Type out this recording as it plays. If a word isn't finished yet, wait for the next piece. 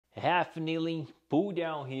half kneeling, pull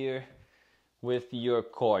down here with your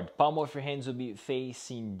cord. Palm of your hands will be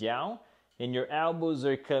facing down and your elbows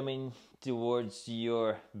are coming towards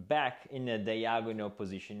your back in a diagonal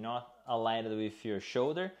position, not aligned with your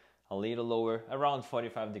shoulder, a little lower, around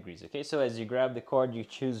 45 degrees. Okay, so as you grab the cord, you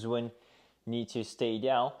choose one knee to stay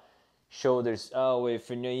down, shoulders away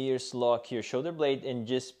from your ears, lock your shoulder blade and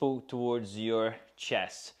just pull towards your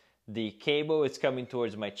chest. The cable is coming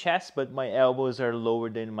towards my chest, but my elbows are lower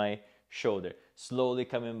than my shoulder. Slowly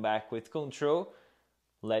coming back with control.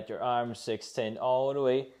 Let your arms extend all the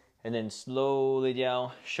way and then slowly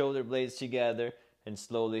down, shoulder blades together and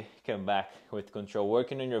slowly come back with control.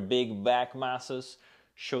 Working on your big back muscles,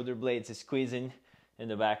 shoulder blades squeezing in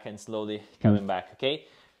the back and slowly coming back, okay?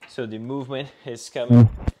 So the movement is coming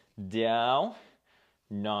down,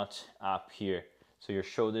 not up here. So your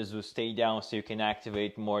shoulders will stay down so you can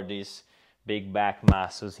activate more these big back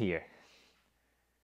muscles here.